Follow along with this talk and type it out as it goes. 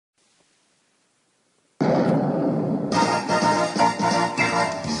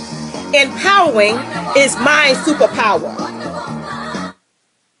Empowering is my superpower.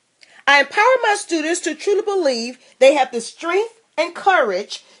 I empower my students to truly believe they have the strength and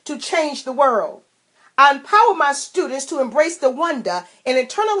courage to change the world. I empower my students to embrace the wonder and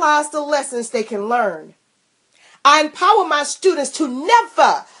internalize the lessons they can learn. I empower my students to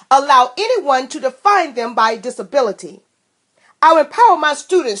never allow anyone to define them by disability. I empower my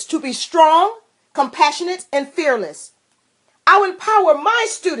students to be strong, compassionate, and fearless. I empower my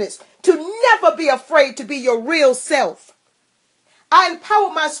students to never be afraid to be your real self. I empower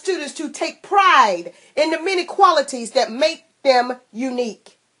my students to take pride in the many qualities that make them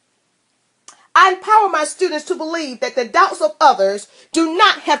unique. I empower my students to believe that the doubts of others do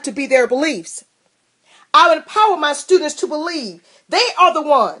not have to be their beliefs. I empower my students to believe they are the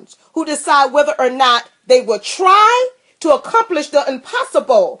ones who decide whether or not they will try to accomplish the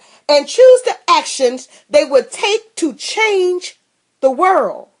impossible and choose the actions they would take to change the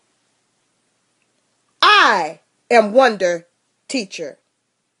world. I am Wonder Teacher.